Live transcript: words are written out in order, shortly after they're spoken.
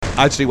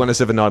HD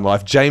 1079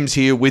 Live. James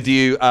here with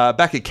you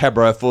back at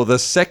Cabra for the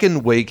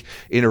second week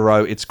in a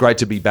row. It's great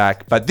to be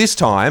back. But this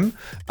time,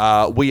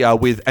 we are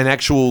with an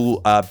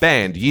actual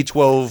band. Year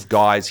 12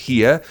 guys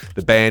here.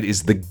 The band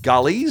is The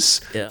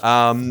Gullies.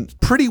 Yeah.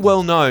 Pretty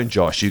well known,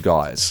 Josh, you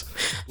guys.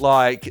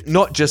 Like,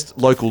 not just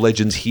local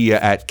legends here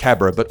at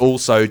Cabra, but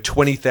also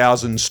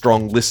 20,000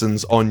 strong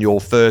listens on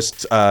your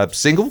first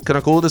single. Can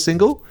I call it a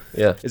single?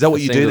 Yeah. Is that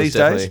what you do these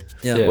days?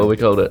 Yeah. What we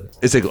called it.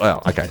 A single.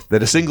 Oh, okay.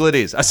 Then a single it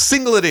is. A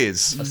single it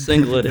is. A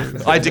single it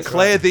is. I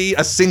declare thee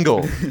a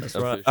single. That's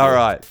right. All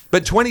right.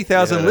 But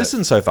 20,000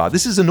 listens so far.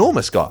 This is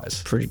enormous,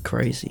 guys. Pretty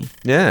crazy.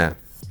 Yeah.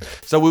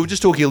 So we were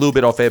just talking a little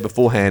bit off air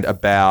beforehand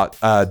about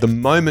the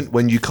moment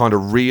when you kind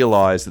of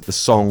realised that the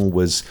song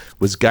was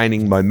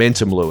gaining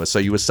momentum, Lewis. So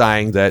you were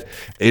saying that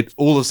it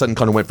all of a sudden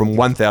kind of went from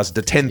 1,000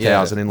 to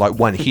 10,000 in like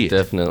one hit.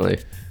 Definitely.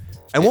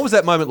 And what was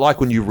that moment like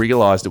when you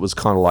realised it was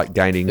kind of like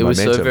gaining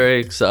momentum? It was so very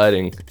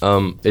exciting.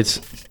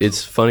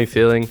 It's funny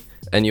feeling,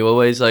 and you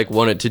always like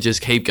want it to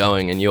just keep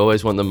going, and you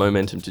always want the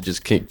momentum to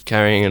just keep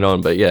carrying it on.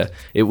 But yeah,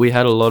 we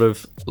had a lot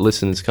of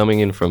listens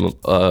coming in from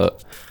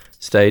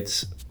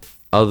states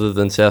other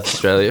than South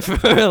Australia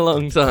for a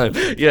long time.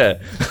 Yeah.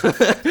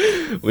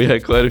 We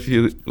had quite a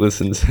few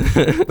listens.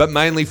 But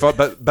mainly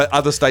but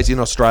other states in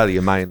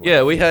Australia mainly.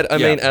 Yeah, we had, I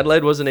mean,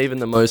 Adelaide wasn't even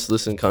the most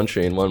listened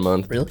country in 1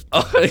 month. Really?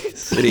 Oh,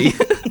 city.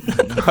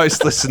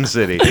 Most listened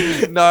city.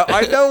 No,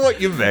 I know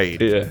what you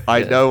mean.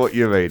 I know what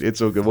you mean.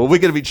 It's all good. Well, we're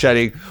going to be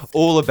chatting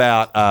all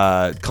about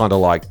kind of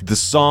like the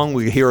song.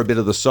 We hear a bit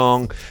of the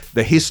song,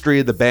 the history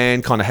of the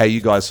band, kind of how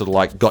you guys sort of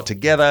like got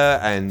together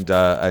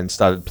and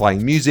started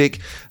playing music.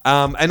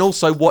 And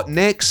also what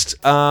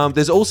next?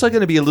 There's also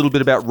going to be a little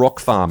bit about rock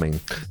farming,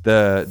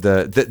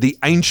 the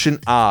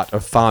ancient art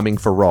of farming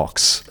for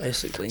rocks.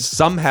 Basically.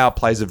 Somehow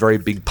plays a very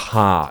big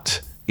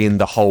part in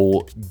the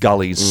whole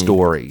Gullies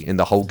story, in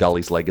the whole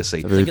Gullies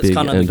legacy. A very it's big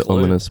kind of and the glue.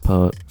 ominous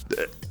part.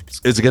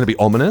 Is it going to be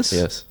ominous?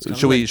 Yes.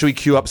 Should we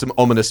cue up some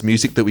ominous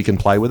music that we can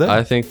play with it?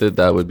 I think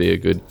that would be a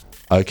good...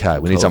 Okay,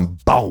 we need some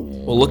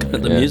boom. Well, looking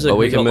at the music, Or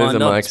we can got move the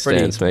lined up, mic it's pretty-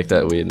 stands, make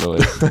that weird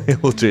noise.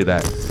 We'll do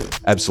that.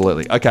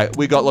 Absolutely. Okay,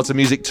 we got lots of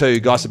music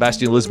too. Guy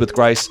Sebastian, Elizabeth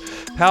Grace,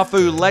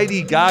 Powerful,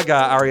 Lady Gaga,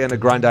 Ariana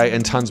Grande,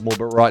 and tons more.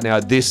 But right now,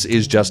 this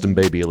is Justin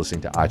Bieber. You're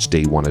listening to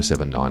HD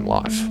 1079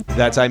 Live.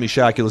 That's Amy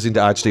Shark. You're listening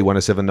to HD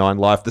 1079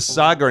 Live. The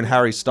Saga and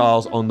Harry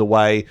Styles on the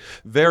way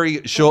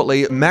very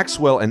shortly.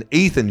 Maxwell and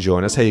Ethan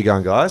join us. How you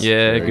going, guys?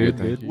 Yeah,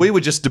 good. We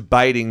were just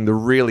debating the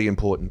really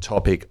important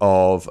topic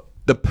of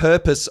the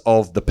purpose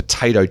of the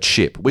potato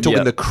chip. We're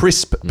talking the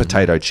crisp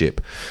potato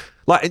chip.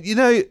 Like, you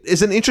know,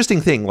 it's an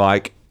interesting thing.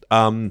 Like,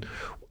 in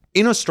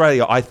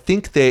Australia, I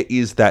think there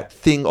is that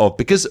thing of,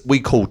 because we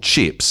call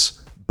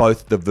chips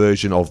both the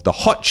version of the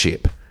hot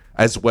chip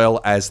as well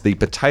as the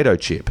potato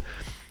chip.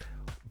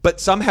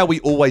 But somehow we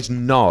always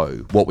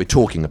know what we're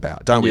talking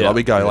about, don't we? Yeah. Like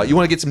we go, like, you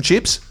want to get some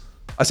chips?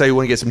 I say you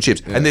want to get some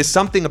chips. And there's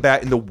something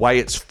about in the way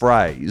it's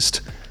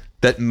phrased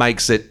that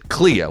makes it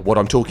clear what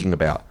I'm talking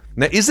about.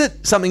 Now, is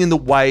it something in the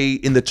way,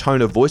 in the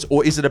tone of voice,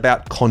 or is it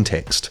about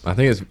context? I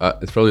think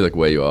it's probably like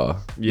where you are.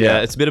 Yeah,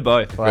 it's a bit of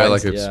both. Right,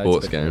 like a Yeah,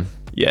 sports it's a bit- game.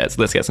 Yeah, it's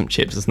let's get some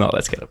chips. It's not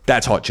let's get a...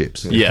 That's hot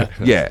chips. Yeah.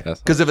 Yeah. That's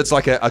Because if it's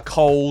like a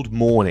cold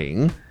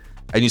morning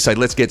and you say,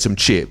 let's get some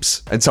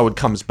chips, and someone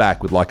comes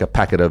back with like a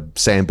packet of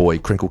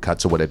Sandboy crinkle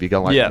cuts or whatever, you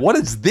go like, Yeah. what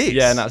is this?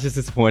 Yeah, no, it's just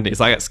disappointing.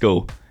 It's like at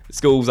school.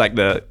 School's like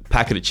the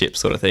packet of chips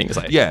sort of thing. It's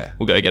like, Yeah.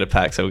 we'll go get a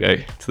pack, so we'll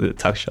go to the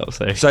tuck shop.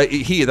 So So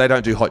here, they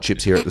don't do hot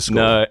chips here at the school.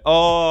 no.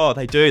 Oh,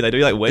 they do. They do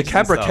like The wedges.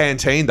 Cabra and stuff.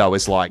 canteen, though,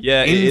 is like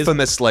Yeah, it is.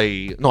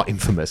 infamously, not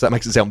infamous, that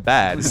makes it sound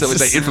bad. So we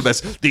say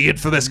infamous, the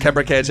infamous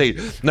Cabra canteen.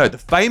 No, the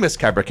famous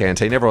Cabra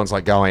canteen, everyone's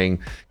like going,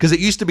 because it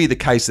used to be the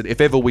case that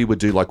if ever we would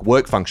do like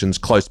work functions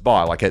close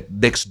by, like at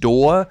next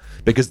door,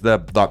 because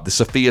the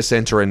Sophia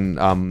Centre and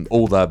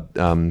all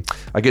the,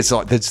 I guess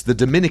like it's the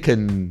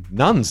Dominican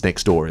nuns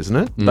next door, isn't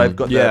it? They've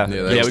got Yeah, the,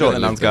 yeah, next we door. got the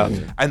nuns garden.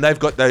 And they've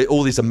got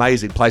all these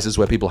amazing places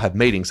where people have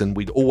meetings, and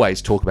we'd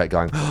always talk about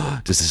going,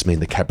 does this mean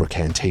the Cabra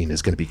canteen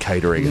is going to be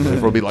catering? And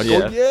everyone would be like,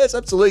 Yeah. oh, yes,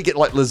 absolutely. Get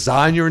like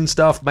lasagna and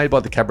stuff made by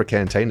the Cabra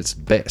canteen. It's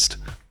best.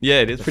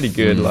 Yeah, it is pretty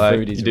good. Like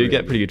Food is you do really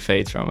get pretty good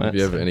feeds from it. If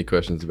you have any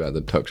questions about the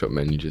tuck shop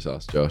menu, just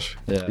ask Josh.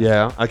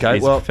 Yeah. Okay.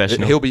 He's well,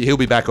 professional. he'll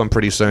be back on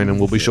pretty soon, and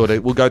we'll be sure to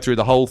we'll go through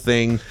the whole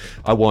thing.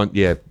 I want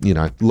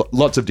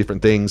lots of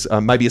different things.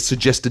 Maybe a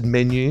suggested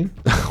menu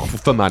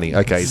for money.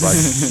 Okay. He's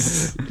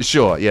like,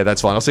 sure. Yeah,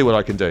 that's fine. I'll see what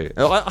I can do.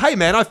 Hey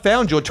man, I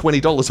found your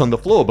 $20 on the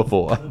floor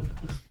before.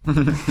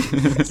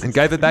 And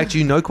gave it back to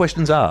you, no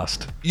questions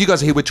asked. You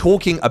guys are here. We're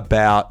talking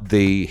about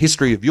the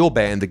history of your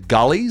band, the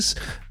Gullies.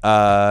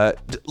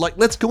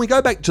 Can we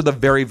go back to the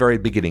very, very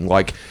beginning?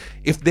 Like,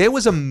 if there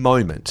was a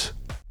moment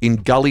in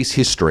Gullies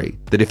history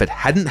that if it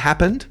hadn't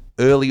happened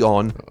early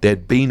on,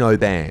 there'd be no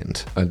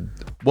band.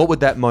 What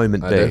would that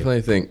moment I be?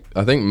 definitely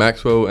think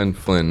Maxwell and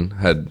Flynn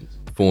had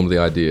formed the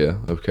idea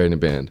of creating a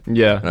band.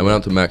 Yeah. And I went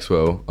up to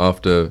Maxwell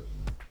after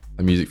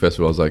a music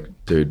festival. I was like,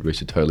 dude, we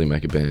should totally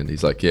make a band.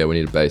 He's like, yeah, we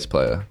need a bass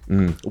player.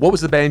 What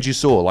was the band you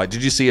saw? Like,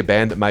 did you see a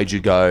band that made you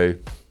go,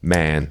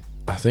 man?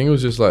 I think it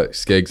was just like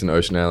Skeggs and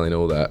Ocean Alley and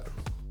all that.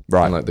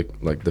 Right. And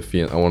like the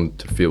feel. I wanted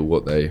to feel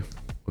what they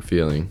were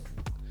feeling,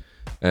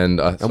 and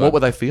And what were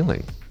they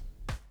feeling?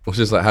 It was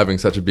just like having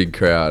such a big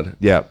crowd.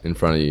 Yeah. In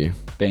front of you.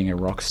 Being a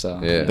rock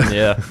star. Yeah.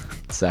 Yeah.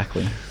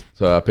 Exactly.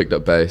 So I picked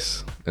up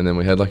bass, and then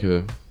we had like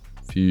a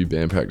few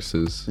band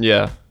practices.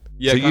 Yeah.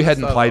 Yeah. So you kinda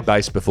hadn't started played off-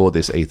 bass before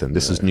this, Ethan.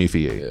 This is new for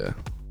you. Yeah.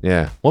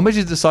 Yeah. What made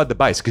you decide the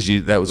bass? Because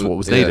that was what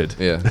was Yeah, needed.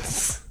 Yeah.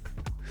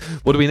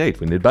 What do we need?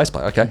 We need a bass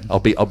player. Okay, I'll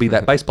be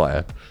that bass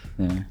player.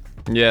 Yeah.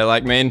 Yeah,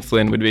 like me and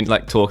Flynn, we'd been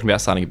like talking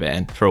about starting a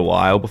band for a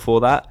while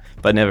before that,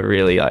 but never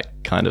really like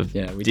kind of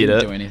Yeah, we did didn't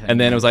it. do anything. And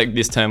then it was like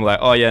this term, like,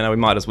 oh yeah, no, we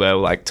might as well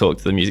like talk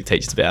to the music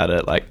teachers about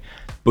it, like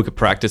book a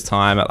practice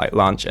time at like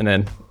lunch, and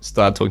then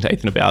started talking to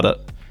Ethan about it.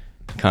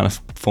 Kind of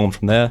formed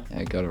from there.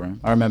 Yeah, got it right.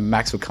 I remember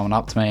Maxwell coming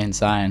up to me and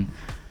saying,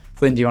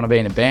 "Flynn, do you want to be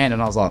in a band?"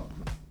 And I was like,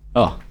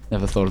 "Oh,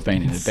 never thought of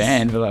being in a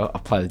band, but I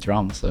play the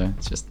drums, so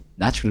it's just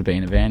natural to be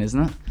in a band,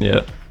 isn't it?"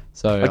 Yeah.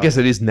 So I guess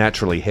it is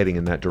naturally heading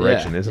in that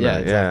direction, Yeah, isn't yeah,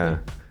 it? exactly.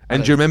 Yeah.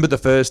 And do you remember the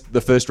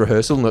first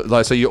rehearsal?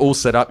 Like, so you're all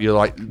set up. You're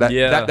like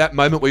Yeah. that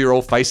moment where you're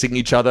all facing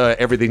each other.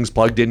 Everything's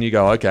plugged in. You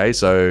go, okay,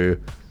 so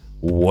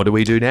what do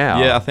we do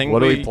now? Yeah, I think what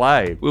do we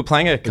play? We were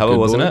playing a cover, Good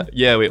wasn't Boy? it?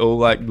 Yeah, we all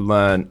like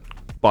learned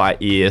by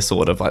ear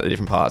sort of like the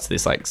different parts of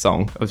this like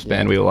song of this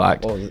band we were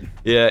like. What was it?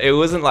 Yeah, it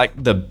wasn't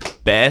like the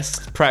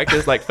best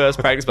practice, like first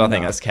practice, but I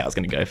think that's how it's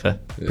gonna go for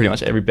pretty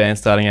much every band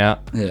starting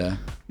out. yeah,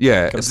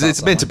 Yeah,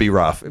 it's meant to be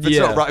rough. If it's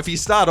Yeah. not right, if you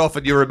start off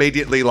and you're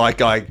immediately like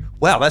going,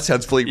 "Wow, that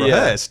sounds fully Yeah.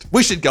 rehearsed.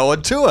 We should go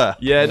on tour."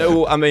 Yeah,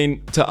 no, I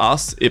mean to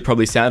us it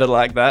probably sounded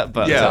like that,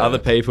 but Yeah. to other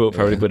people it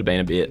probably would have been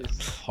a bit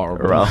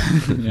horrible.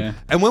 rough. yeah.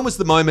 And when was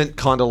the moment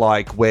kind of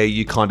like where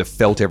you kind of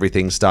felt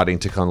everything starting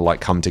to kind of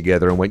like come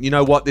together and went, you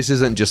know what, this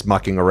isn't just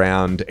mucking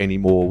around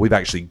anymore. We've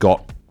actually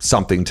got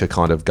something to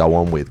kind of go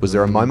on with. Was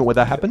there a moment where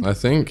that happened? I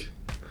think.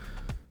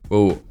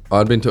 Well,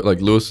 I'd been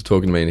like Lewis was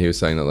talking to me, and he was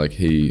saying that like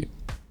he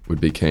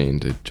would be keen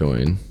to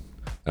join,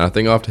 and I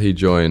think after he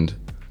joined,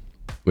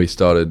 we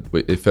started.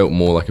 It felt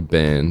more like a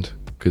band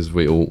because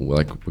we all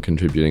like were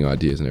contributing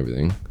ideas and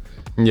everything.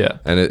 Yeah.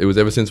 And it was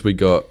ever since we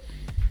got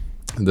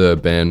the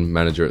band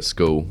manager at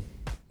school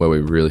where we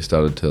really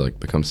started to like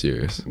become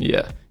serious.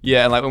 Yeah.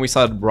 Yeah, and like when we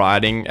started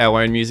writing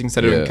our own music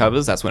instead of doing Yeah.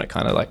 covers, that's when it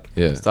kind of like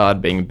Yeah.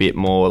 started being a bit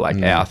more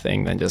like our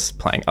thing than just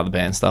playing other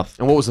band stuff.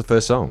 And what was the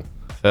first song?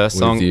 First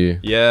song, You.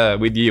 yeah,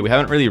 with you. We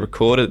haven't really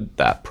recorded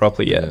that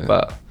properly yet, Yeah.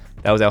 but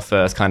that was our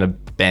first kind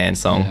of band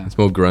song. Yeah. It's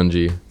more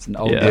grungy. It's an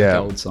old, Yeah.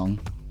 old song.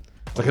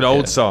 It's like an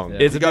old song.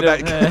 It's a go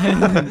bit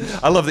back. of-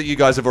 I love that you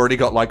guys have already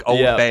got like old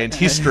Yeah. band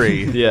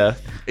history. Yeah.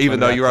 Even One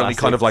though of our you're only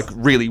kind of like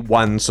classics. really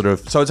one sort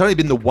of. So it's only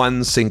been the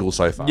one single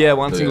so far. Yeah,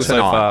 one single so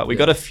Tonight. far. We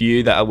got a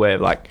few that we're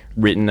like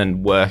written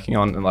and working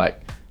on, and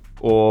like,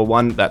 or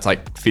one that's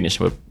like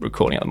finished. We're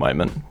recording at the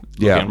moment.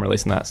 Yeah. I'm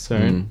releasing that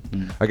soon.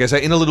 Okay, so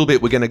in a little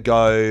bit, we're going to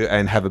go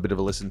and have a bit of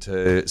a listen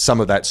to some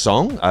of that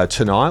song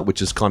tonight, which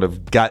has kind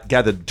of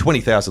gathered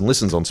 20,000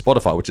 listens on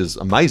Spotify, which is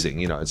amazing.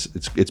 You know,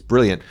 it's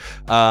brilliant.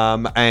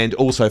 And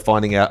also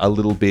finding out a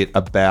little bit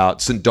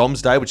about St.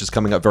 Dom's Day, which is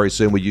coming up very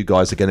soon, where you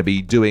guys are going to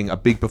be doing a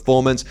big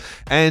performance,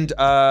 and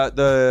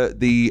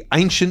the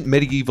ancient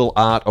medieval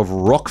art of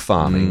rock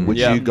farming, which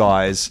Yeah. you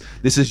guys,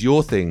 this is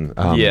your thing,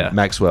 Yeah.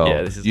 Maxwell.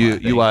 Yeah, this is you my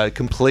thing. you are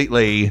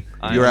completely.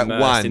 I'm You're at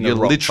immersed one. in the You're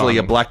rock literally a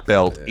farming. black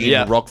belt in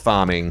Yeah. rock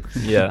farming.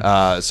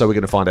 Yeah. So we're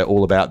going to find out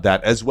all about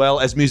that, as well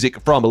as music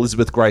from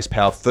Elizabeth Grace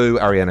Power-Fu,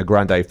 Ariana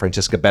Grande,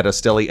 Francesca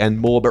Battistelli, and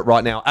more. But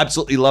right now,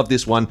 absolutely love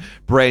this one,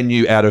 brand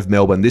new out of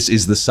Melbourne. This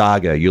is The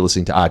Saga. You're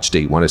listening to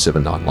ArchD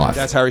 1079 Live.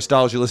 That's Harry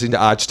Styles. You're listening to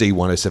ArchD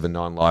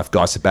 1079 Live.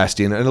 Guy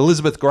Sebastian and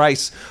Elizabeth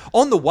Grace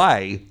on the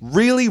way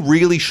really,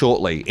 really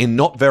shortly, in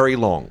not very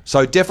long.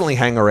 So definitely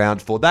hang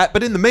around for that.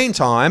 But in the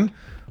meantime,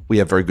 we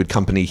have very good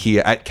company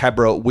here at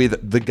Cabra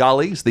with The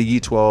Gullies, the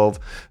Year 12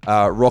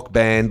 rock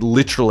band,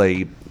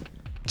 literally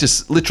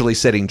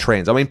setting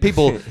trends. I mean,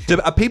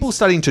 are people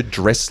starting to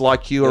dress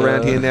like you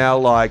around here now?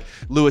 Like,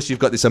 Lewis, you've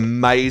got this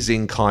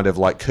amazing kind of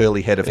like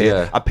curly head of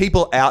hair. Yeah. Are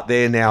people out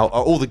there now,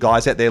 are all the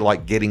guys out there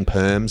like getting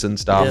perms and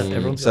stuff Yeah,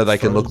 everyone's so got they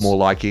can look frills. more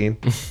like you?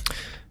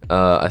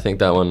 I think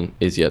that one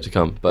is yet to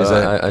come, but Is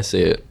it? I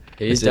see it.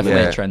 He's It's in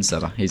definitely Yeah. a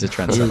trendsetter. He's a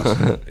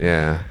trendsetter.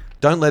 Yeah.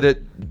 Don't let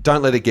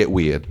it get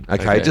weird.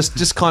 Okay. Okay.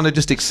 Just kind of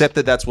just accept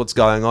that that's what's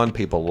going on.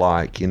 People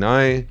like, you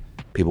know,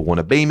 people want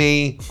to be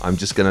me. I'm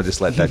just going to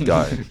just let that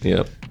go.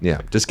 Yep.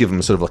 Yeah, just give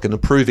them sort of like an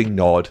approving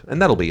nod,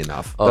 and that'll be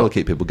enough. That'll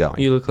keep people going.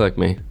 You look like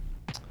me.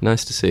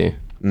 Nice to see you.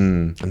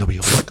 And they'll be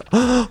all like,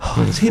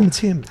 oh, it's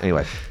him.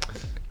 Anyway.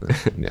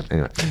 Yeah,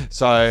 anyway.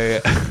 So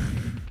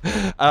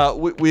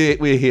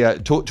we're here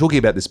talking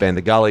about this band,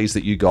 The Gullies,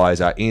 that you guys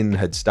are in,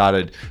 had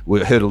started. We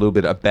heard a little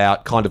bit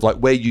about kind of like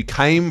where you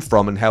came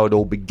from and how it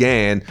all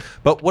began.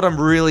 But what I'm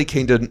really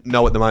keen to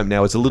know at the moment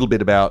now is a little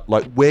bit about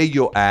like where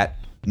you're at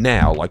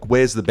now, like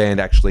where's the band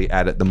actually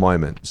at the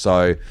moment.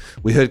 So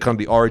we heard kind of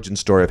the origin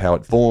story of how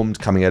it formed,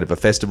 coming out of a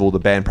festival, the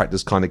band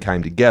practice kind of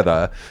came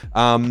together.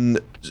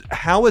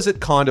 How is it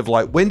kind of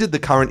like, when did the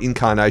current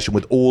incarnation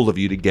with all of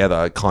you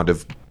together kind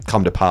of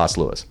come to pass,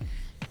 Lewis?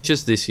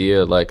 Just this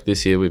year, like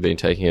this year, we've been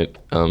taking it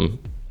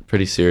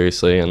pretty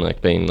seriously and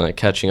like been like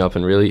catching up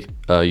and really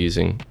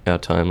using our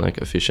time like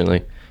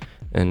efficiently.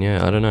 And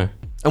yeah, I don't know.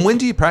 And when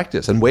do you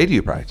practice? And where do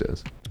you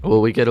practice?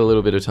 Well, we get a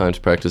little bit of time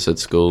to practice at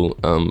school,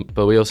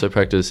 but we also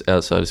practice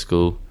outside of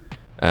school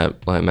at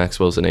like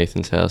Maxwell's and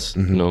Ethan's house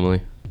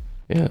normally.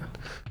 Yeah.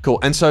 Cool.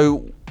 And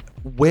so,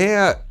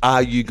 where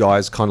are you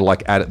guys kind of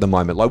like at the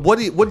moment? Like,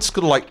 what's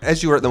kind of like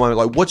as you're at the moment?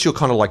 Like, what's your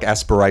kind of like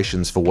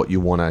aspirations for what you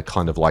want to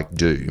kind of like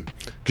do?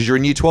 Because you're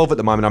in year 12 at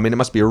the moment. I mean, it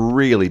must be a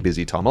really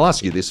busy time. I'll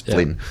ask you this,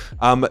 Flynn.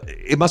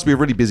 It must be a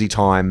really busy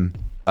time.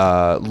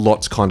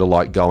 Lots kind of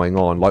like going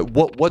on. Like,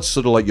 what's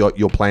sort of like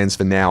your plans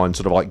for now and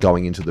sort of like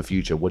going into the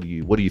future? What do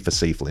you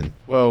foresee, Flynn?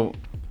 Well,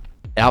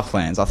 our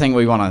plans. I think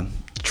we want to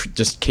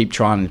just keep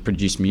trying to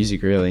produce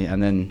music, really,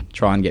 and then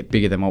try and get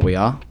bigger than what we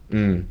are.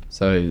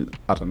 So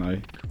I don't know.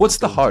 What's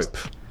the hope?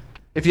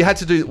 If you had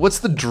to do, what's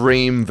the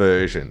dream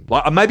version?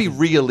 Like, maybe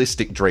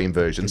realistic dream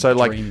version. So,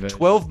 like, dream version.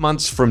 12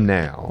 months from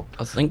now.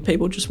 I think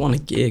people just want a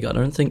gig. I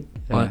don't think.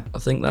 Yeah. I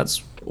think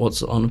that's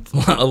what's on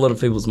a lot of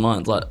people's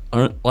minds. Like,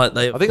 I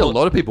think a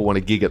lot of people want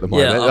a gig at the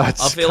moment. Yeah,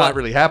 It I feel can't like-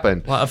 really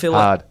happen. Like, I feel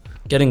Hard.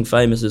 like getting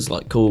famous is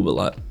like cool, but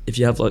like if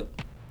you have like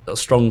a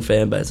strong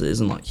fan base that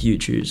isn't like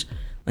huge,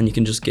 and you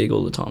can just gig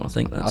all the time. I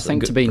think that's. I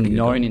think a to be pretty good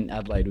known goal. in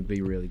Adelaide would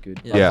be really good.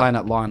 Yeah. Like Yeah. playing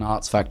at Lion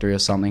Arts Factory or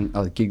something,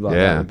 a gig like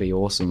Yeah. that would be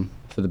awesome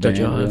for the Or band.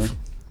 Drive. Really.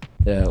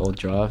 Yeah, or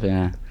Drive,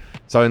 yeah.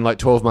 So, in like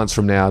 12 months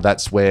from now,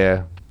 that's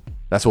where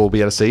we'll be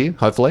able to see you,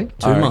 hopefully.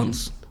 2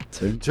 months.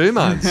 2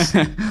 months.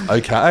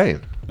 Okay.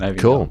 Maybe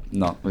Cool.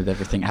 not with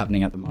everything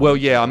happening at the moment. Well,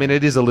 yeah, I mean,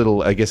 it is a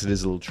little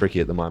tricky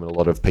at the moment. A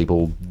lot of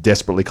people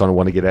desperately kind of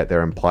want to get out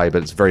there and play,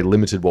 but it's very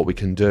limited what we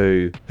can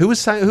do. Who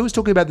was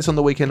talking about this on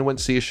the weekend and went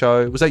to see a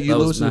show? Was that you, That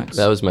Lewis? was Max.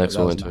 That was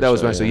Maxwell. was went to That a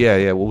was show, mostly, yeah.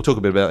 Well, we'll talk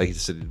a bit about it. He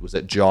said it was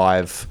at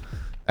Jive.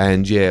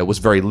 And yeah, it was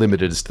very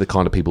limited as to the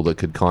kind of people that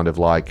could kind of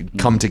like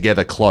come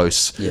together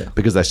close Yeah.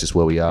 because that's just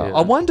where we are. Yeah.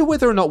 I wonder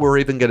whether or not we're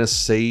even going to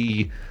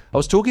see. I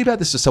was talking about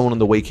this to someone on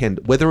the weekend,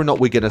 whether or not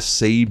we're going to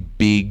see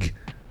big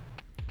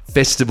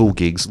festival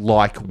gigs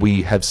like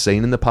we have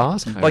seen in the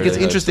past. Like, it's really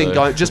hope interesting so.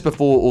 going just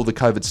before all the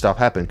COVID stuff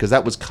happened, because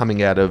that was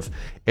coming out of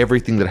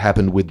everything that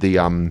happened with the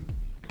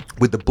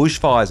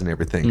bushfires and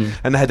everything.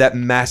 And they had that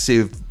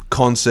massive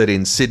concert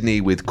in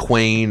Sydney with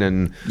Queen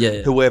and Yeah,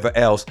 yeah. whoever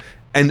else.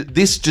 And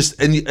this just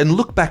and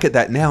look back at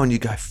that now and you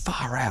go,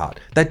 far out.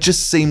 That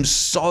just seems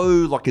so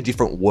like a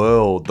different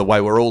world, the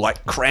way we're all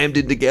like crammed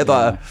in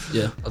together.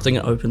 Yeah, I think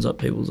it opens up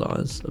people's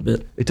eyes a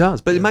bit. It does.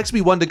 But it makes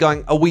me wonder,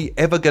 going, are we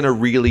ever going to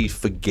really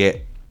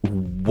forget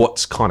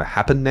what's kind of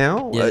happened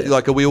now? Yeah.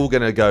 Like, are we all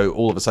going to go,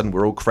 all of a sudden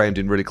we're all crammed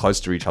in really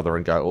close to each other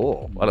and go,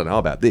 oh, I don't know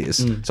about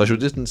this. Social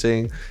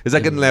distancing. Is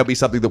that going to now be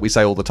something that we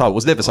say all the time? It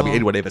was never something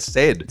anyone ever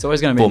said. it's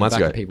always going to be 4 in the months back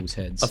ago. of people's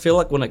heads. I feel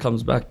like when it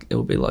comes back, it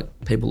will be like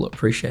people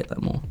appreciate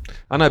that more.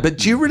 I know, but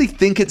do you really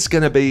think it's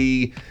going to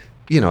be,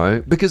 you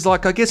know, because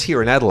like I guess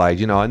here in Adelaide,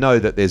 you know, I know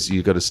that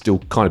you've got to still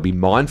kind of be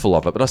mindful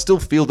of it, but I still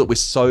feel that we're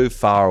so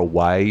far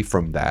away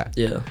from that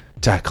Yeah,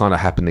 to kind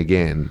of happen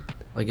again.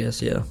 I guess.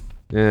 Yeah.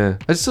 Yeah.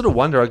 I just sort of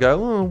wonder, I go,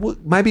 oh, well,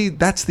 maybe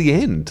that's the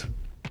end.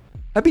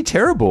 That'd be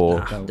terrible.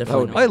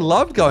 Definitely not. I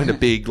love going to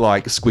big,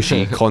 like,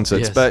 squishy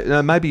concerts, Yes.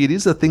 but maybe it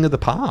is a thing of the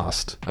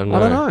past. I don't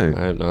know. I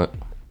hope not.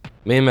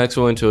 Me and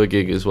Maxwell went to a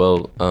gig as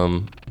well,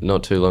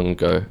 not too long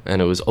ago, and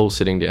it was all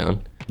sitting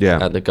down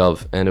Yeah. at the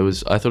Gov, and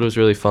I thought it was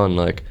really fun.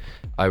 Like,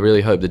 I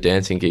really hope the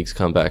dancing gigs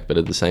come back, but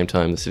at the same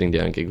time, the sitting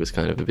down gig was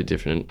kind of a bit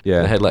different.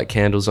 Yeah. They had like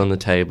candles on the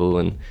table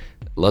and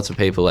lots of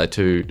people, like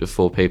 2 to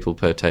 4 people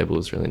per table.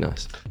 Was really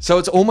nice. So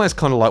it's almost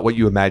kind of like what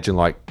you imagine,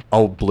 like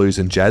old blues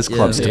and jazz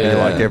clubs to be Yeah.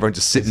 like, everyone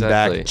just sitting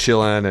Exactly. back,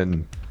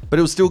 chilling, but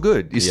it was still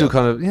good. You still Yeah.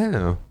 kind of,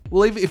 yeah.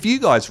 Well, if you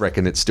guys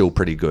reckon it's still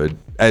pretty good,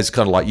 as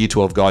kind of like year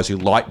 12 guys who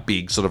like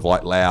big, sort of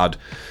like loud,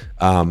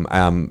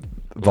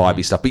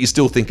 vibey stuff, but you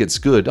still think it's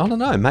good, I don't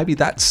know. Maybe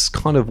that's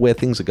kind of where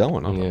things are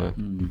going. I don't Yeah.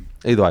 know.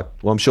 Either way,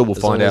 well, I'm sure we'll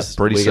As find long out as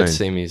pretty we soon. get to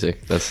see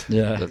music. That's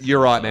Yeah.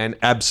 You're right, man.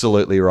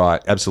 Absolutely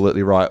right.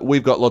 Absolutely right.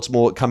 We've got lots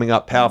more coming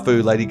up. Powerful,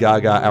 Lady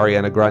Gaga,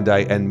 Ariana Grande,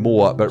 and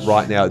more. But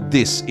right now,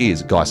 this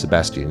is Guy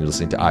Sebastian. You're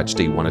listening to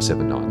RHD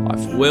 1079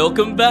 Live.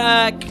 Welcome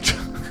back.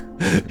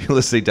 You're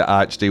listening to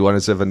RHD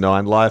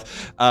 1079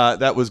 Live.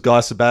 That was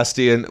Guy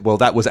Sebastian. Well,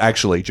 that was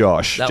actually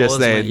Josh. That Just was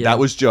then, me, yeah. that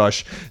was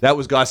Josh. That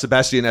was Guy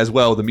Sebastian as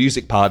well, the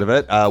music part of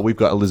it. We've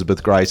got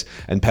Elizabeth Grace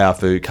and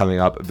Powerfu coming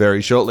up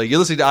very shortly. You're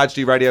listening to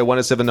RHD Radio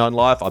 1079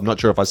 Live. I'm not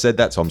sure if I said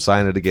that, so I'm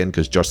saying it again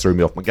because Josh threw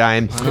me off my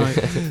game.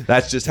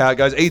 That's just how it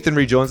goes. Ethan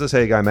rejoins us. How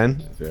you go,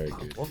 man? Very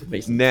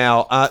good.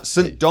 Now,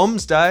 St.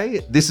 Dom's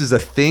Day, this is a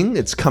thing.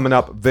 It's coming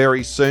up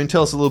very soon.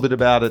 Tell us a little bit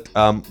about it.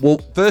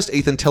 Well, first,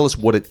 Ethan, tell us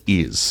what it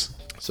is.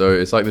 So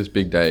it's like this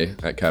big day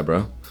at Cabra,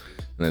 and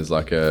there's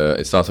like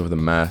it starts off with a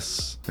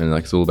mass, and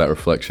like it's all about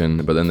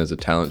reflection. But then there's a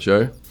talent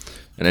show,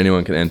 and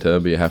anyone can enter,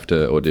 but you have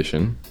to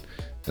audition.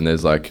 And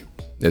there's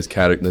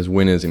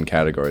winners in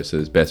categories. So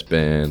there's best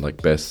band, like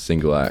best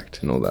single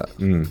act, and all that.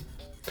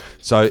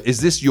 So,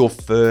 is this your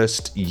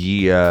first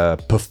year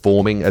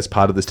performing as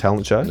part of this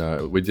talent show?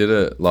 No, we did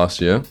it last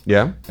year,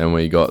 Yeah. and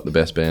we got the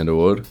best band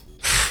award.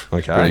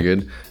 Okay. Pretty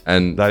good.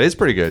 And That is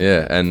pretty good.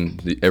 yeah,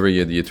 and every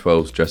year the year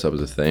 12s dress up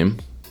as a theme.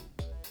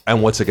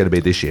 And what's it going to be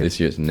this year? This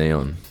year it's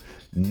Neon.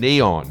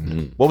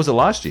 Neon. What was it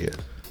last year?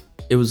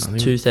 It was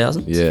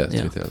 2000. Yeah,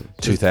 2000.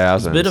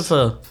 2000. A bit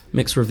of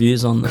mixed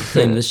reviews on the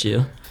theme this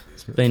year.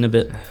 It's been a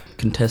bit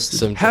contested.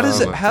 Some How does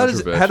it?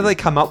 drama. How do they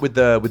come up with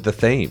the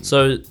theme?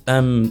 So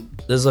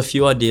there's a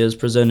few ideas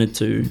presented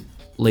to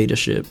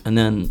leadership, and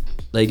then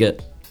they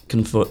get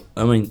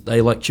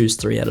they like choose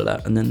 3 out of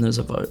that, and then there's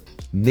a vote.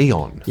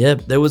 Neon. Yeah,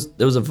 there was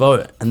a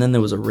vote, and then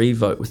there was a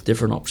re-vote with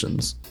different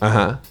options.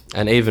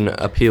 And even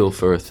appeal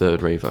for a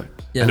third revote.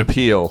 Yeah. An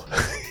appeal.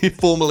 He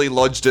formally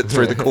lodged it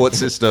through the court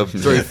system.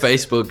 Through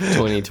Facebook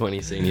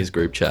 2020 Seniors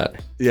group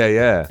chat. Yeah.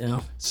 Yeah.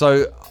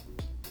 So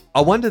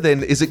I wonder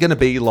then, is it going to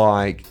be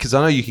like, because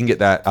I know you can get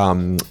that,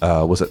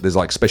 there's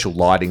like special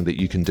lighting that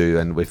you can do,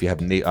 and if you have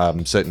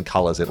certain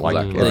colors, it like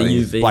Black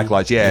lights. The UV. black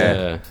lights,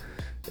 yeah,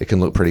 it can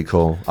look pretty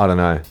cool. I don't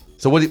know.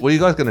 So what are you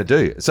guys going to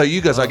do? So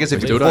you guys, I guess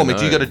if we you're still don't performing,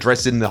 do you know. got to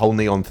dress in the whole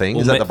neon thing?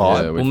 Is that the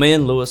vibe? Yeah, Well, me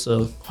and Lewis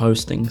are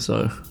hosting,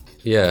 so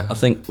Yeah. I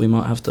think we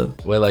might have to.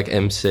 We're like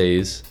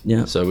MCs.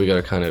 Yeah. So we got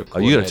to kind of. Oh,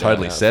 you got to coordinate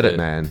totally our set it, outfit.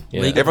 man.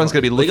 Yeah. Everyone's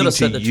going to be We gotta looking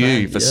set to the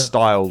you trend, for yeah.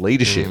 style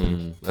leadership.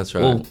 That's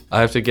right. Well- I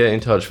have to get in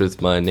touch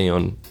with my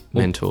neon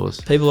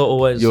mentors. People are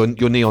always. You're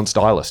neon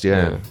stylist,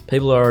 yeah.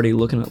 People are already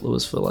looking at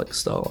Lewis for like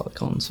style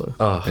icons. So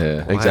Oh, Yeah, why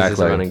is this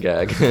exactly. a running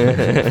gag?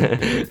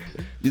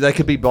 They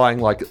could be buying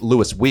like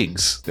Lewis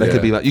wigs. They could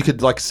Yeah. be like, you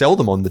could like sell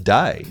them on the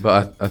day.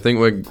 But I think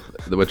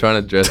we're trying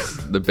to dress.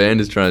 The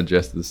band is trying to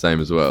dress the same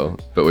as well,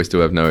 but we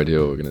still have no idea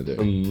what we're gonna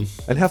do.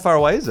 And how far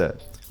away is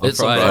it? it's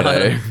on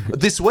Friday.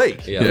 This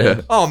week? Yeah.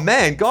 Yeah. Oh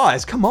man,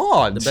 guys, come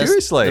on! The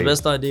Seriously. the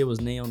best idea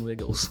was neon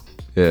wiggles.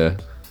 Yeah.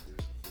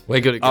 We're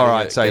good at All getting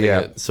right, it- so getting yeah,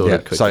 it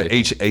sorted yeah. So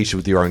quickly. each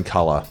with your own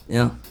color.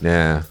 Yeah.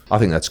 Yeah, I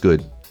think that's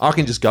good. I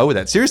can just go with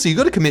that. Seriously, you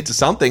got to commit to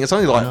something. It's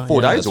only like know,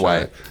 4 yeah, days that's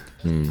away.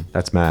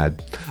 That's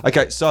mad.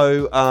 Okay,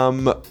 so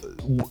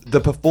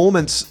the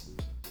performance,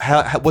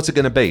 what's it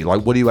going to be?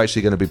 Like, what are you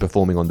actually going to be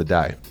performing on the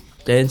day?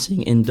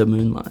 Dancing in the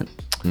moonlight.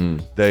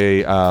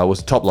 The was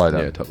it Top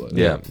Loader? Yeah, Top Loader.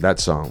 Yeah, that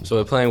song. So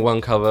we're playing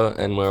one cover,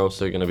 and we're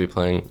also going to be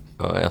playing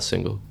our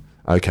single.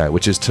 Okay,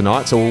 which is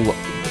tonight. So we'll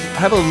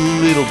have a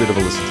little bit of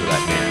a listen to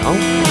that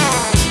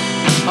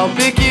now. I'll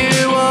pick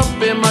you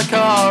up in my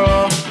car,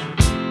 or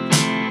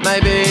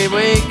maybe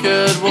we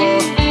could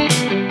walk.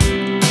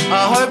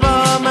 I hope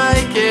I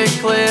make it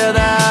clear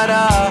that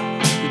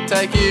I could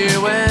take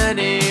you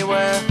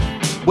anywhere.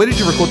 Where did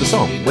you record the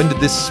song? Where did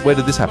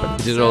this happen?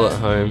 We did it all at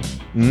home.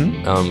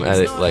 At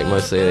it, like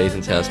mostly at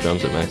Ethan's house,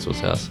 drums at Maxwell's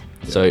house.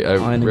 So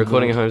Fine.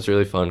 recording at home is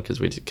really fun because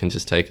we can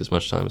just take as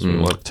much time as we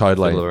want.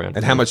 Totally. Fiddle around.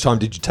 And how much time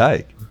did you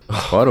take?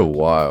 Quite a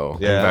while.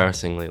 Yeah.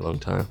 Embarrassingly long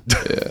time.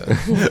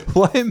 Yeah.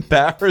 Why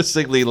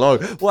embarrassingly long?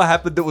 What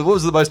happened? What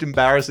was the most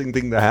embarrassing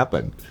thing that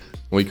happened?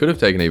 We could have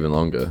taken even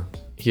longer.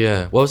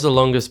 Yeah. What was the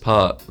longest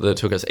part that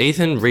took us?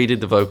 Ethan redid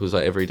the vocals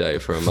like every day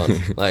for a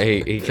month. Like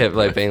he kept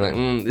like being like,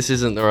 this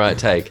isn't the right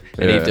take.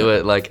 And Yeah. he'd do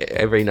it like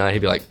every night. He'd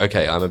be like,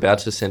 okay, I'm about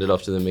to send it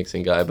off to the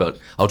mixing guy, but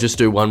I'll just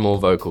do one more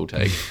vocal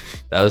take.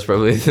 That was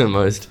probably the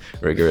most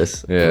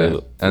rigorous. Yeah.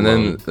 really And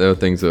then long. there were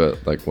things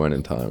that like weren't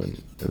in time,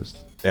 and it was.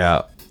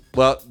 Yeah.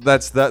 Well,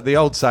 that's the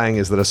old saying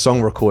is that a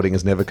song recording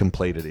is never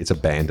completed; it's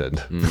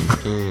abandoned.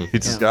 You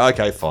just go,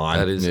 okay, fine.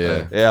 That is,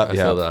 Yeah. yeah, I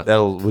yeah. feel that.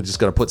 We're just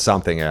going to put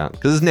something out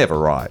because it's never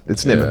right.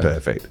 It's never Yeah.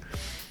 perfect.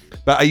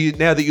 But are you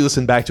now that you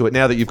listen back to it?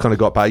 Now that you've kind of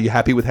got, are you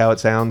happy with how it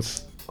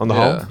sounds on the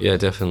Yeah. whole? Yeah,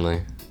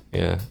 definitely.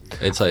 Yeah.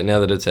 It's like now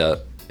that it's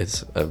out,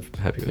 I'm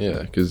happy with it.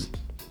 Yeah, because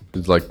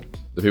like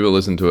the people who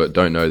listen to it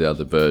don't know the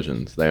other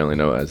versions. They only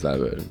know it as that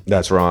version.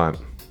 That's right.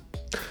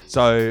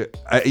 So,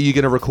 are you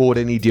going to record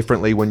any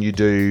differently when you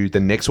do the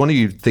next one? Or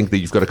you think that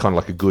you've got a kind of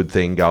like a good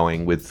thing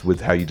going with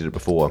how you did it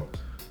before?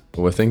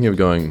 Well, we're thinking of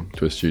going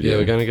to a studio. Yeah,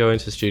 we're going to go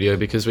into studio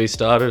because we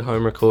started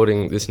home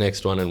recording this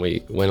next one and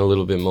we went a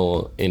little bit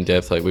more in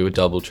depth. Like we were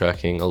double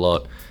tracking a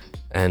lot,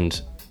 and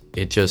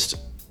it just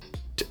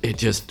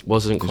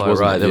wasn't quite wasn't-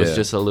 right. There was yeah.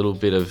 just a little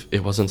bit of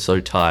it wasn't so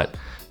tight.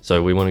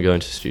 So we want to go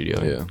into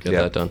studio. Yeah. Get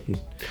Yeah. that done.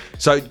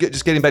 So,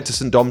 just getting back to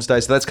St. Dom's Day,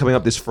 so that's coming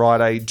up this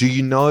Friday. Do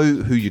you know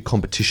who your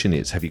competition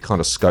is? Have you kind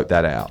of scoped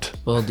that out?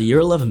 Well, the Year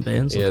 11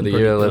 bands. Yeah, the looking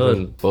year pretty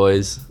 11 good.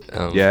 boys.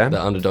 Yeah? The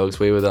underdogs.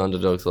 We were the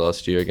underdogs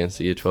last year against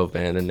the year 12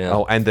 band, and now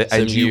Oh, and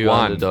some you new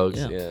won. underdogs.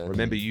 Yeah. Yeah.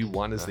 Remember, you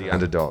won as the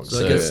underdogs.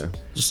 So I guess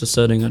just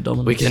asserting a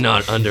dominance. We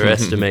cannot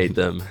underestimate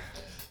them.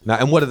 Now,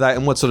 and what are they?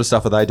 And what sort of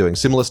stuff are they doing?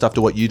 Similar stuff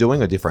to what you're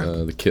doing, or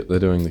different? They're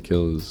doing the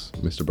Killers,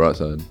 Mr.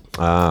 Brightside.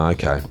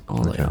 Okay.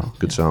 Oh, they Okay. are.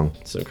 Good song.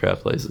 Some crowd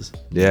places.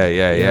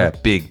 Yeah.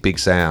 Big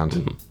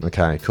sound.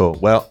 Okay, cool.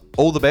 Well,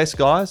 all the best,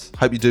 guys.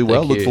 Hope you do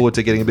well. Look you. forward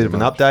to getting a bit of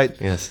an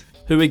update. Yes.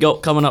 Who we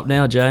got coming up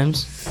now,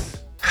 James?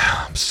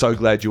 I'm so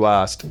glad you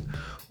asked.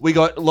 We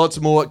got lots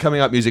more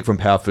coming up. Music from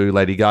Powfu,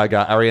 Lady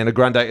Gaga, Ariana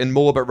Grande, and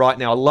more. But right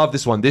now, I love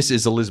this one. This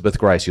is Elizabeth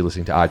Grace. You're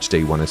listening to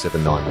RHD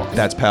 1079 Live.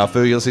 That's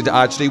Powfu. You're listening to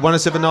RHD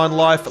 1079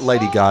 Live.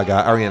 Lady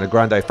Gaga, Ariana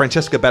Grande,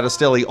 Francesca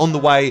Battistelli on the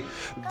way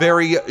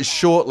very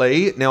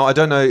shortly. Now, I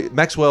don't know,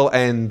 Maxwell,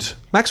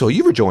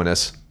 you rejoin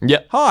us.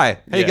 Yep. Hi,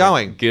 how you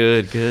going?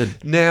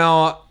 Good.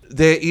 Now,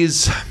 there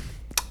is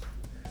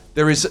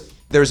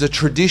there is a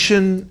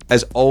tradition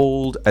as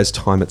old as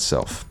time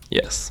itself,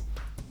 Yes.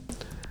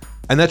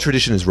 and that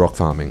tradition is rock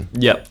farming.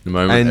 Yep. The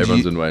moment And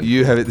everyone's been waiting.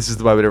 you have it. This is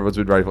the moment everyone's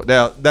been waiting for.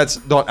 Now,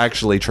 that's not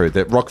actually true.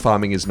 That rock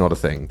farming is not a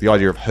thing. The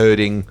idea of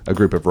herding a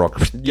group of rock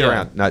get Yeah.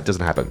 around. No, it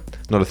doesn't happen.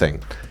 Not a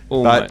thing.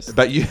 Almost.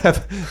 But you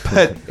have.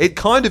 But it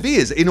kind of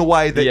is in a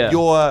way that Yeah.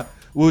 you're.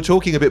 We were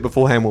talking a bit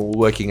beforehand when we were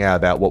working out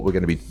about what we're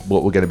going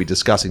to be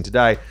discussing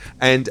today,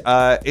 and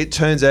it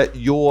turns out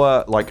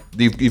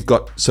you've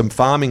got some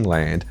farming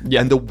land, Yeah.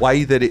 and the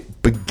way that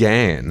it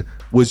began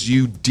was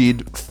you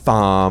did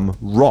farm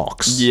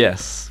rocks,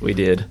 Yes, we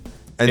did.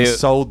 and It-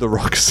 sold the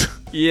rocks.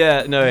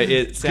 Yeah, no, it Can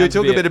you sounds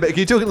talk can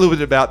you talk a little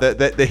bit about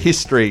the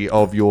history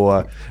of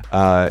your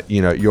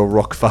your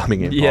rock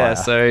farming empire? Yeah,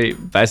 so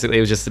basically it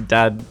was just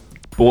Dad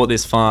bought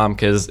this farm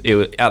because it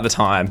was at the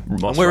time.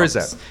 Moss Where is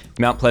Rocks, that?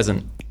 Mount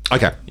Pleasant.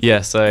 Okay.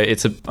 Yeah, so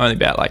it's only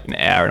about like an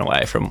hour and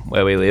away from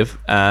where we live,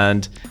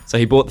 and so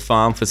he bought the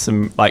farm for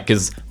some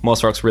because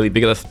Moss Rock's really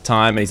big at the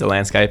time, and he's a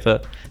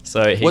landscaper.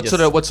 So he What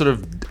sort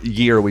of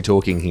year are we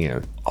talking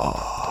here?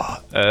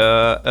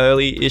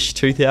 early-ish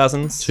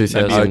 2000s.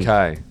 2000.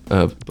 Okay.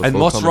 Before And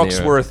moss Common rocks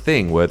Era. were a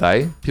thing, were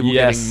they? People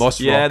Yes. getting moss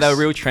rocks. Yeah, they were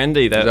real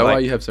trendy. Is that why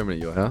you have so many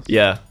at your house?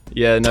 Yeah.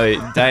 Yeah,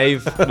 no,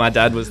 Dave, my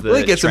dad was the Well,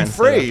 he gets them trendsetter.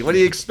 free. What do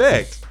you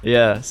expect?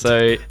 Yeah,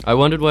 so I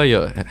wondered why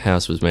your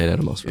house was made out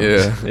of moss rocks.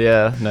 Yeah.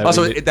 yeah, no.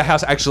 Also, we did- the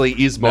house actually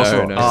is moss No,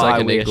 rocks. no. It's Oh, like I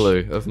an wish.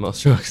 igloo of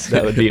moss rocks.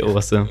 That would be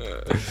awesome.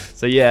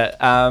 So yeah,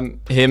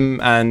 him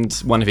and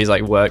one of his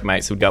like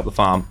workmates would go up the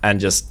farm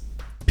and just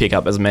pick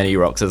up as many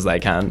rocks as they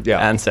can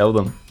Yeah. and sell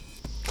them.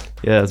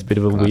 Yeah, it's a bit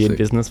of a weird Classic.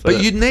 business,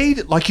 But you'd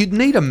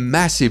need a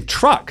massive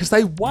truck because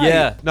they weigh.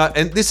 Yeah. No,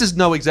 and this is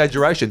no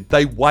exaggeration.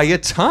 They weigh a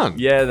ton.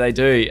 yeah, they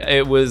do.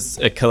 It was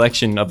a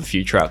collection of a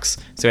few trucks.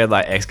 So we had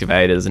like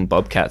excavators and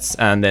bobcats,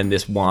 and then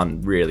this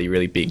one really,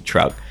 really big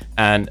truck,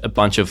 and a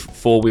bunch of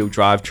four-wheel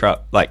drive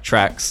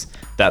tracks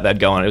that they'd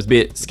go on. It was a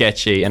bit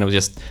sketchy, and it was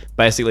just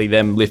basically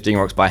them lifting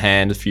rocks by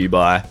hand, a few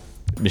by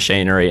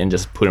machinery, and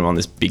just put them on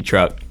this big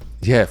truck.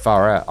 Yeah,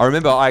 far out. I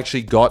remember I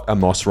actually got a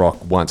moss rock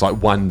once, like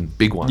one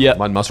big one, Yep.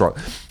 one moss rock.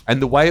 And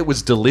the way it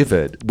was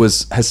delivered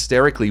was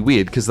hysterically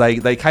weird because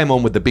they came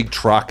on with the big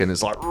truck and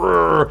it's like,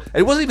 "Rrr." And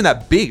it wasn't even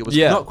that big. It was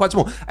Yeah. not quite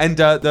small. And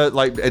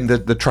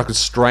the truck was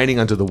straining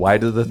under the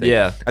weight of the thing.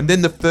 Yeah. And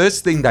then the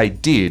first thing they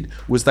did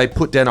was they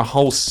put down a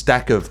whole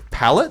stack of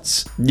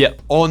pallets Yep.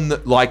 on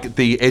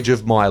the edge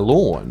of my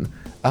lawn.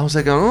 I was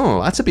like,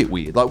 oh, that's a bit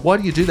weird. Like, why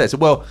do you do that? So,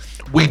 well,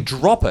 we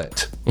drop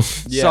it.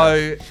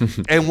 So,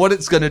 and what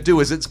it's going to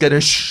do is it's going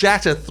to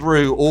shatter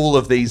through all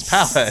of these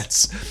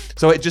pallets.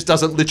 So it just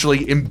doesn't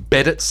literally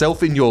embed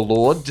itself in your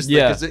lawn just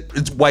Yeah. because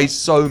it weighs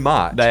so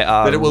much They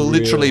are that it will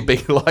literally real.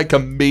 be like a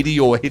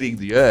meteor hitting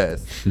the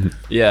earth.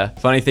 Yeah.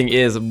 Funny thing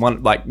is,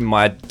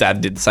 my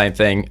dad did the same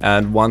thing,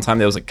 and one time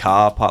there was a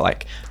car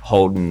park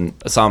holding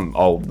some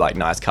old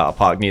nice car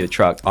park near the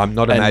truck. I'm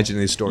not And-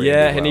 imagining this story.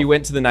 Yeah, really and he well.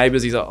 went to the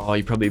neighbors. He's like, "Oh,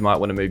 you probably might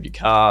want to move your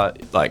car.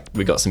 Like,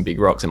 we got some big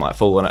rocks, it might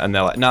fall on it." And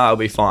they're like, "No, it'll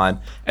be fine."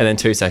 And then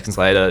 2 seconds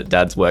later,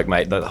 Dad's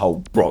workmate, the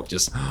whole rock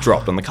just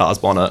dropped on the car's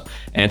bonnet,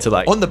 and to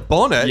on the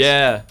bonnet.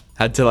 yeah,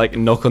 had to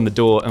knock on the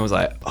door and was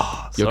like,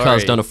 "Oh, Your sorry."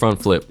 car's done a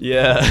front flip.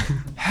 Yeah.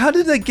 How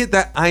did they get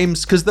that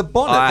aims? Because the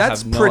bonnet, I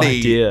that's have no pretty.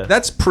 idea.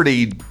 That's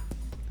pretty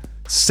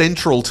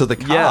central to the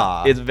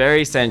car. Yeah, it's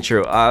very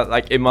central.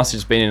 It must have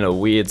just been in a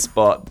weird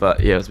spot, but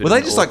yeah, it was a bit Were they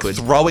of an just awkward.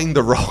 throwing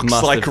the rocks,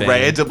 Must have been.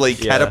 randomly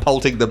Yeah.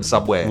 catapulting them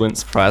somewhere? Wouldn't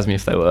surprise me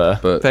if they were.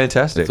 But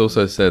Fantastic. It's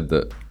also said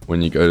that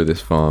when you go to this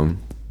farm,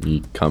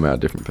 you come out a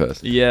different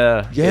person.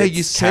 Yeah. Yeah, it's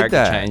you said character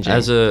that. changing.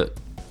 As a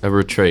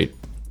retreat,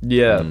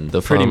 yeah,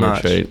 the pretty farm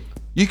much. retreat.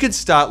 You could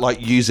start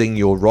using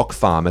your rock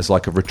farm as a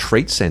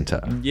retreat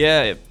center.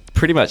 Yeah, it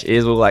pretty much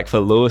is. Well, for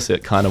Lewis,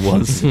 it kind of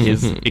was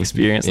his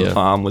experience of the Yeah.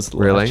 farm was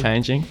Really?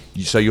 changing.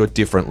 So you're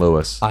different,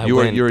 Lewis. I you're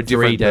went a different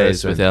 3 days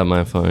person. without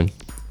my phone.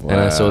 And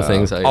I saw Wow.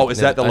 things. Oh, is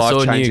that the I saw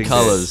life-changing new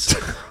colors.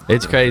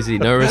 It's crazy.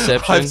 No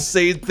reception. I've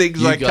seen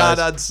things You I guys-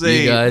 can't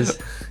unsee. You guys,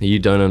 you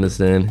don't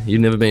understand.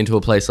 You've never been to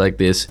a place like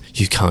this.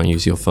 You can't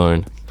use your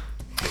phone.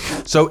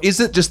 So is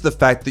it just the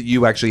fact that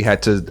you actually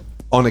had to,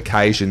 on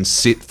occasion,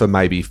 sit for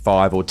maybe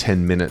 5 or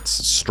 10 minutes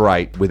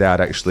straight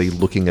without actually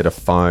looking at a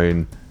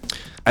phone?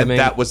 And mean-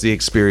 that was the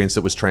experience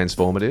that was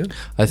transformative?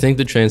 I think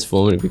the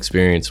transformative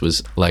experience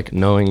was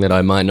knowing that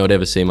I might not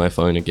ever see my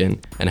phone again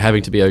and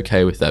having to be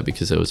okay with that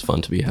because it was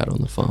fun to be had on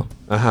the farm.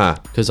 Uh-huh.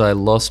 Because I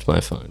lost my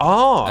phone.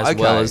 Oh, as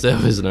okay. well as there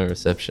was no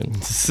reception.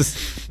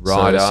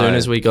 Right. So as soon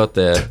as we got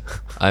there,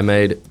 I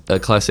made a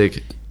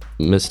classic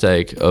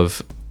mistake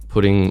of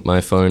putting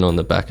my phone on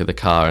the back of the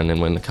car, and then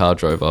when the car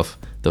drove off,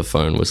 the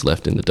phone was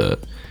left in the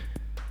dirt.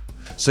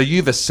 So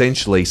you've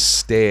essentially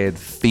stared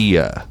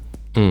fear,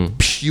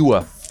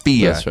 pure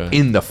fear, That's right.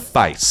 in the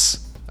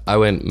face. I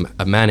went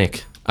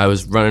manic. I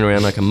was running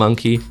around like a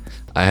monkey.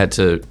 I had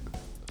to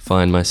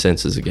find my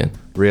senses again.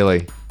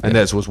 Really? And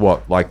that was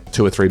what, like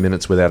 2 or 3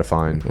 minutes without a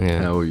phone.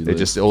 Yeah. How will you It live?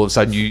 just all of a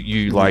sudden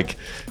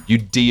you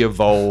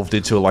de-evolved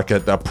into like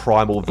a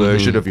primal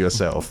version of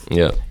yourself.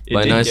 Yeah.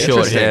 My did nice get short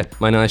interesting. hair.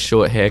 My nice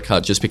short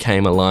haircut just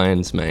became a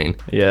lion's mane.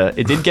 Yeah,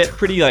 it did get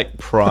pretty like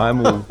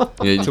primal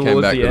Yeah, you came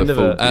towards back the with end a of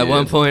full it.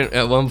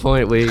 At one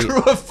point, we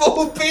A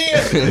full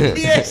beard.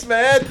 Yes,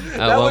 man.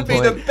 That one would be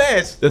the point-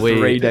 best. The we-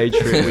 3-day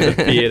trip with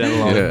a beard and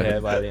long Yeah.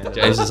 hair by the end of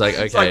James it. is like,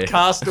 It's like okay,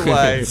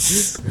 Castaway.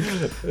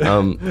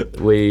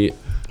 we.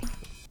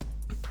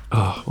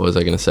 Oh, what was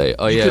I gonna say?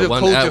 Oh yeah, could've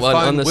called your phone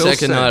on the Wilson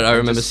second night, I and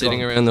remember just sitting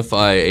gone. around the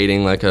fire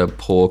eating like a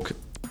pork.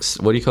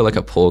 What do you call like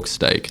a pork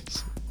steak?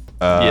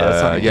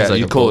 something. Yeah, It's like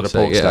you call it a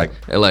pork steak.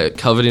 Yeah. Like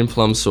covered in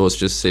plum sauce,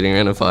 just sitting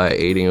around a fire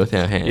eating with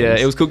our hands. Yeah,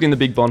 it was cooked in the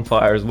big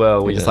bonfire as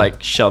well. We just Yeah.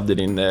 like shoved it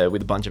in there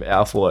with a bunch of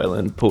alfoil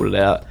and pulled it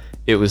out.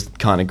 It was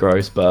kind of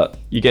gross, but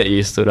you get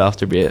used to it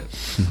after a bit.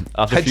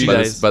 After a Had few you-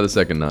 days. By the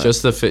second night.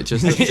 just the fit.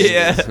 Just the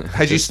Yeah.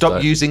 Had you Just stopped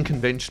like- using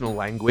conventional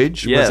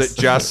language? Yes. Was it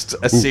just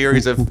a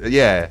series of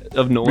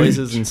Of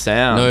noises and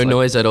sounds. no like-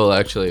 noise at all.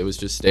 Actually, it was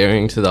just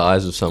staring into the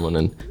eyes of someone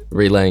and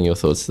relaying your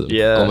thoughts to them.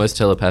 Yeah. almost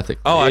telepathic.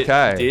 Oh, It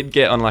okay. did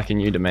get on like a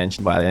new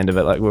dimension by the end of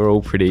it. Like we were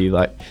all pretty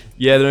like,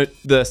 yeah.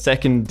 The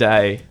second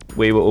day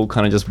we were all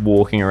kind of just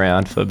walking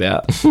around for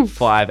about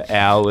 5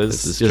 hours.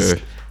 This is just,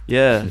 true.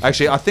 Yeah.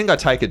 Actually, I think I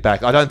take it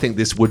back. I don't think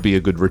this would be a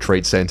good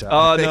retreat centre.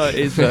 Oh I think- no,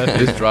 it's perfect.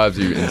 this drives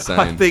you insane.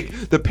 I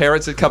think the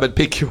parents would come and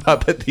pick you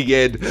up at the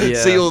end. Yeah.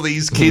 See all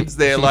these kids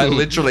there, like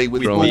literally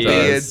with full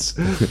Traumatized.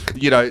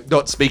 beards,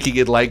 not speaking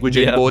in language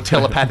Yeah. anymore,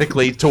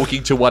 telepathically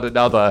talking to one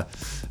another,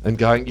 and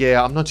going,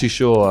 "Yeah, I'm not too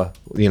sure,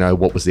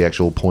 what was the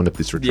actual point of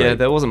this retreat." Yeah,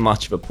 there wasn't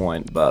much of a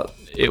point, but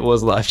it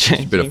was life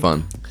changing. Bit of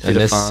fun.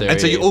 Unnecessary and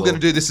so you're all evil. going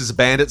to do this as a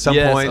band at some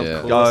Yes, point,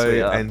 of go course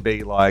we are. and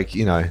be like,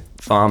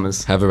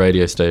 Farmers. have a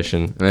radio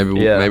station. Maybe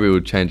Yeah. maybe we'll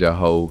change our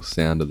whole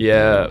sound of the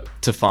Yeah, band.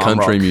 to farm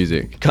Country rock.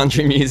 music.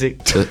 Country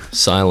music. To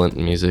silent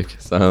music.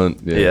 Silent.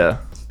 Yeah.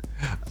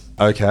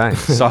 okay,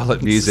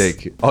 silent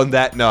music. On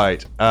that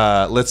note,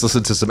 let's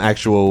listen to some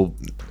actual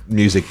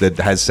music that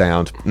has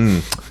sound.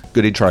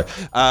 Good intro.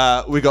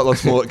 We got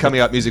lots more coming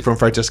up. Music from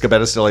Francesca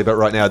Battistelli, but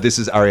right now this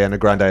is Ariana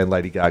Grande and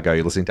Lady Gaga.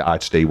 You're listening to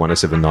HD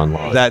 107.9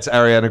 Live. That's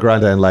Ariana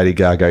Grande and Lady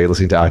Gaga. You're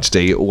listening to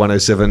HD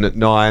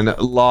 107.9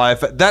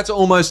 Live. That's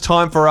almost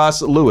time for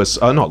us.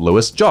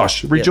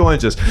 Josh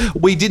rejoins us.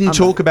 We didn't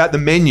talk about the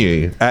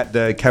menu at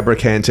the Cabra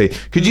Canteen.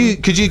 Could you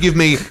give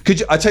me?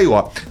 I tell you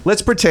what.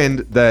 Let's pretend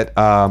that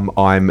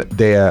I'm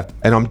there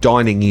and I'm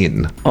dining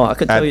in. Oh, I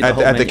could tell you the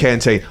whole at the menu.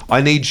 canteen.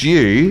 I need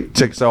you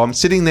to. So I'm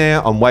sitting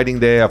there. I'm waiting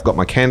there. I've got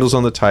my candles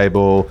on the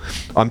table.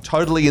 I'm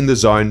totally in the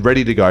zone,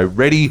 ready to go,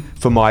 ready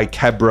for my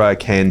Cabra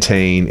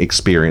Canteen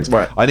experience.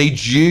 Right. I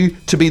need you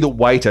to be the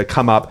waiter.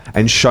 Come up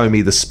and show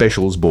me the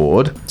specials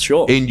board.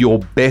 Sure. In your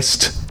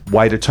best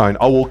waiter tone.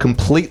 I will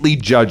completely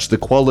judge the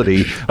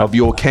quality of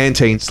your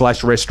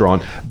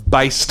canteen/restaurant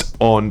based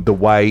on the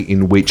way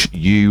in which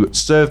you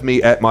serve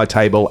me at my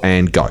table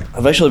and go.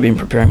 I've actually been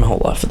preparing my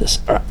whole life for this.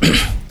 All right.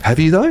 Have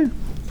you though?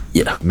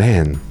 Yeah,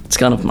 Man, it's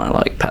kind of my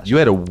passion. you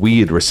had a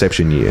weird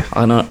reception year.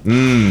 I know.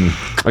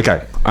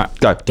 Okay, all right,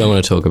 go. Don't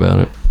want to talk about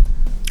it.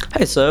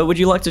 Hey, sir, would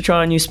you like to try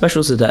our new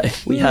specials today?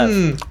 We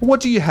have. What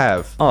do you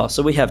have? Oh,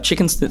 so we have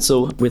chicken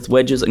schnitzel with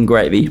wedges and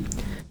gravy.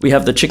 We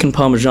have the chicken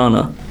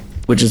parmigiana,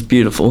 which is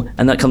beautiful,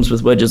 and that comes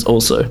with wedges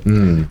also.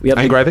 We have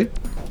And gravy?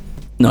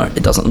 No,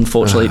 it doesn't,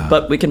 unfortunately,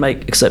 but we can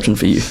make exception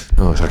for you.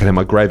 Oh, so I can have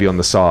my gravy on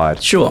the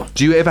side. Sure.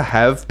 Do you ever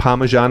have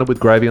Parmigiana with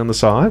gravy on the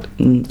side?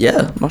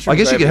 Yeah, mushroom I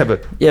guess you could gravy. have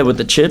a... Yeah, with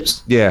the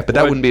chips. Yeah, but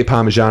that wouldn't be a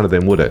Parmigiana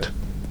then, would it?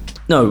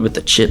 No, with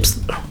the chips.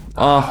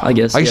 Oh, I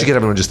guess. I guess yeah. you could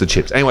have it on just the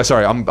chips. Anyway,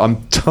 sorry, I'm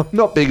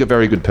not being a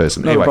very good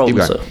person. No Anyway, problem,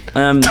 keep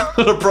going. sir.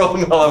 Not a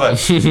problem, Oliver.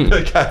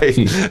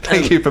 Okay,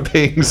 thank you for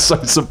being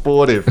so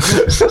supportive.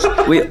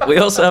 We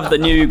also have the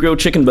new grilled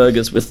chicken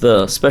burgers with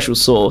the special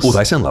sauce. Oh,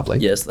 they sound lovely.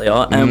 Yes, they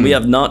are. And we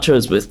have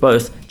nachos with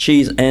both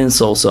cheese and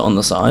salsa on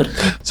the side.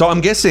 So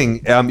I'm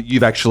guessing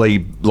you've actually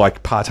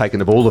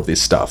partaken of all of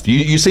this stuff.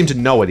 You seem to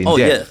know it in Oh,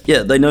 depth.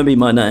 yeah, they know me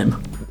by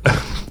name.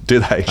 Do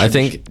they? I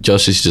think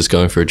Josh is just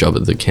going for a job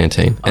at the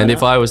canteen. And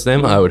if I was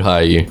them, I would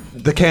hire you.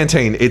 the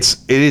canteen, it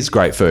is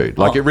great food.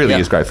 Like, Oh, it really yeah.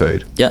 is great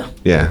food. Yeah,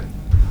 Yeah.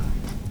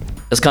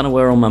 that's kind of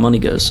where all my money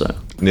goes, so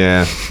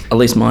Yeah. at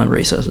least my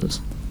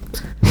recesses.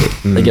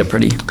 They get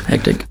pretty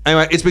hectic.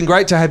 Anyway, it's been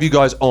great to have you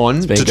guys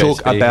on been to great talk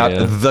to be about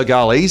here. the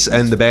Gullies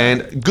and the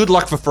band. Good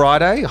luck for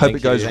Friday. Hope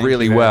it goes Thank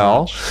really you very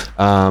well.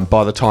 much.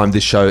 By the time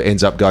this show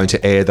ends up going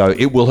to air, though,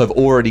 it will have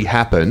already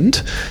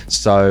happened.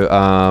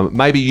 So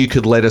maybe you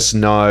could let us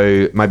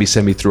know, maybe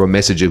send me through a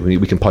message and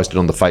we can post it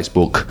on the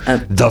Facebook,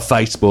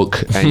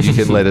 and you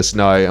can let us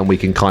know and we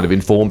can kind of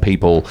inform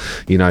people,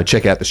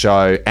 check out the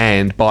show.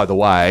 And by the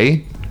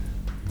way,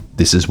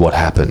 this is what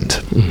happened.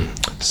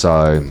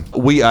 So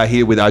we are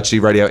here with HD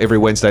Radio every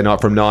Wednesday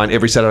night from 9,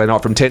 every Saturday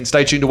night from 10.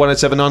 Stay tuned to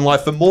 107.9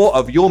 Live for more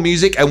of your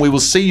music, and we will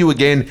see you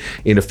again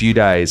in a few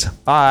days.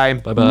 Bye.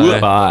 Bye-bye.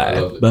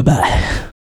 Bye. Bye-bye.